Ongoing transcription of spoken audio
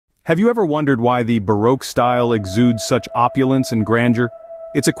Have you ever wondered why the Baroque style exudes such opulence and grandeur?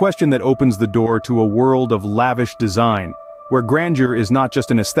 It's a question that opens the door to a world of lavish design, where grandeur is not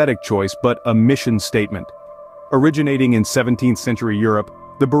just an aesthetic choice but a mission statement. Originating in 17th century Europe,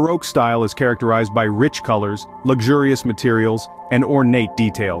 the Baroque style is characterized by rich colors, luxurious materials, and ornate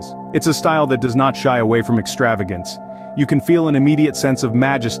details. It's a style that does not shy away from extravagance. You can feel an immediate sense of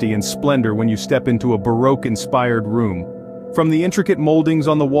majesty and splendor when you step into a Baroque-inspired room. From the intricate moldings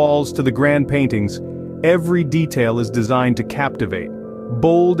on the walls to the grand paintings, every detail is designed to captivate.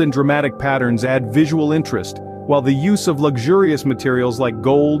 Bold and dramatic patterns add visual interest, while the use of luxurious materials like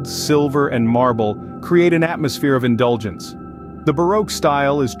gold, silver, and marble create an atmosphere of indulgence. The Baroque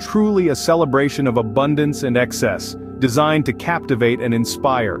style is truly a celebration of abundance and excess, designed to captivate and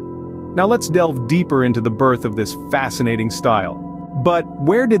inspire. Now let's delve deeper into the birth of this fascinating style. But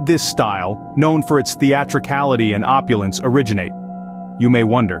where did this style, known for its theatricality and opulence, originate? You may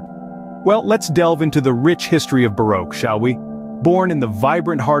wonder. Well, let's delve into the rich history of Baroque, shall we? Born in the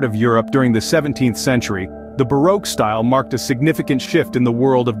vibrant heart of Europe during the 17th century, the Baroque style marked a significant shift in the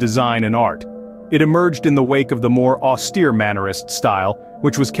world of design and art. It emerged in the wake of the more austere Mannerist style,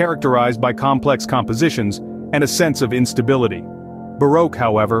 which was characterized by complex compositions and a sense of instability. Baroque,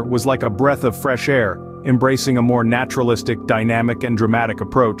 however, was like a breath of fresh air, embracing a more naturalistic, dynamic, and dramatic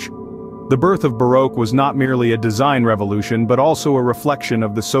approach. The birth of Baroque was not merely a design revolution but also a reflection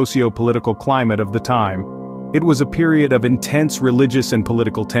of the socio-political climate of the time. It was a period of intense religious and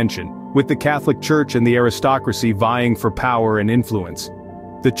political tension, with the Catholic Church and the aristocracy vying for power and influence.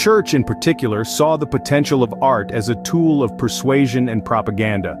 The Church in particular saw the potential of art as a tool of persuasion and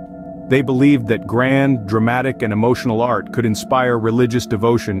propaganda. They believed that grand, dramatic, and emotional art could inspire religious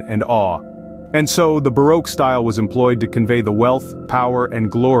devotion and awe. And so the Baroque style was employed to convey the wealth, power,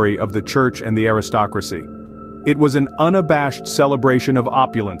 and glory of the Church and the aristocracy. It was an unabashed celebration of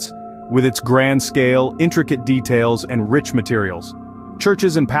opulence, with its grand scale, intricate details, and rich materials.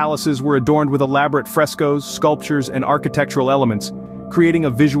 Churches and palaces were adorned with elaborate frescoes, sculptures, and architectural elements, creating a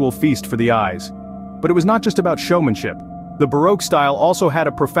visual feast for the eyes. But it was not just about showmanship. The Baroque style also had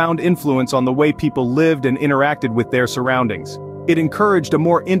a profound influence on the way people lived and interacted with their surroundings. It encouraged a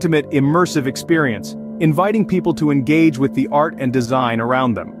more intimate, immersive experience, inviting people to engage with the art and design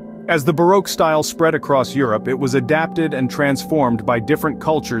around them. As the Baroque style spread across Europe, it was adapted and transformed by different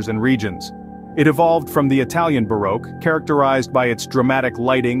cultures and regions. It evolved from the Italian Baroque, characterized by its dramatic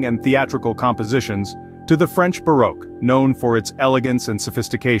lighting and theatrical compositions, to the French Baroque, known for its elegance and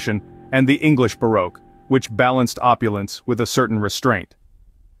sophistication, and the English Baroque, which balanced opulence with a certain restraint.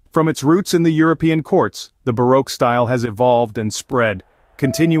 From its roots in the European courts, the Baroque style has evolved and spread,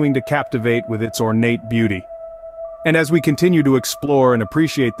 continuing to captivate with its ornate beauty. And as we continue to explore and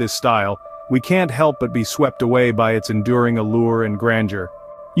appreciate this style, we can't help but be swept away by its enduring allure and grandeur.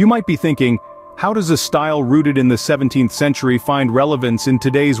 You might be thinking, how does a style rooted in the 17th century find relevance in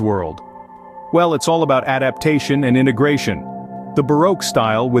today's world? Well, it's all about adaptation and integration. The Baroque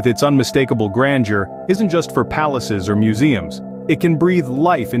style, with its unmistakable grandeur, isn't just for palaces or museums. It can breathe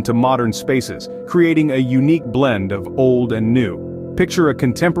life into modern spaces, creating a unique blend of old and new. Picture a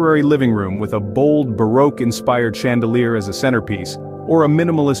contemporary living room with a bold Baroque-inspired chandelier as a centerpiece, or a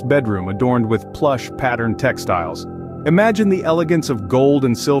minimalist bedroom adorned with plush, patterned textiles. Imagine the elegance of gold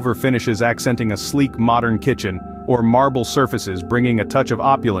and silver finishes accenting a sleek modern kitchen, or marble surfaces bringing a touch of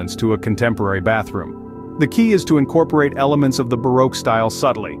opulence to a contemporary bathroom. The key is to incorporate elements of the Baroque style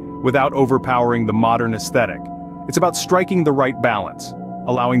subtly, without overpowering the modern aesthetic. It's about striking the right balance,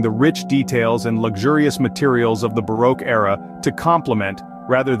 allowing the rich details and luxurious materials of the Baroque era to complement,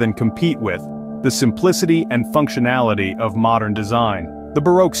 rather than compete with, the simplicity and functionality of modern design. The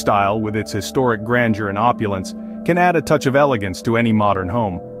Baroque style, with its historic grandeur and opulence, can add a touch of elegance to any modern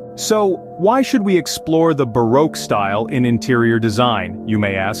home. So, why should we explore the Baroque style in interior design, you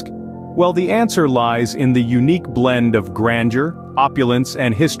may ask? Well, the answer lies in the unique blend of grandeur, opulence,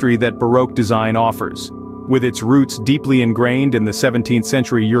 and history that Baroque design offers. With its roots deeply ingrained in the 17th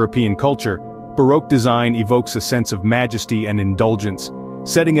century European culture, Baroque design evokes a sense of majesty and indulgence,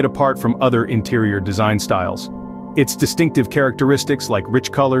 setting it apart from other interior design styles. Its distinctive characteristics like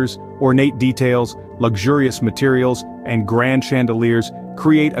rich colors, ornate details, luxurious materials, and grand chandeliers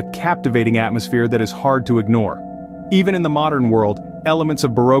create a captivating atmosphere that is hard to ignore. Even in the modern world, elements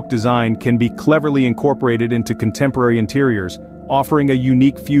of Baroque design can be cleverly incorporated into contemporary interiors, offering a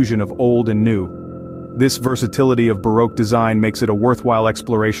unique fusion of old and new. This versatility of Baroque design makes it a worthwhile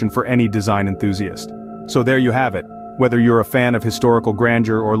exploration for any design enthusiast. So there you have it. Whether you're a fan of historical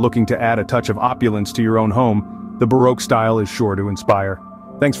grandeur or looking to add a touch of opulence to your own home, the Baroque style is sure to inspire.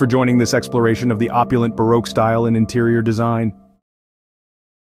 Thanks for joining this exploration of the opulent Baroque style in interior design.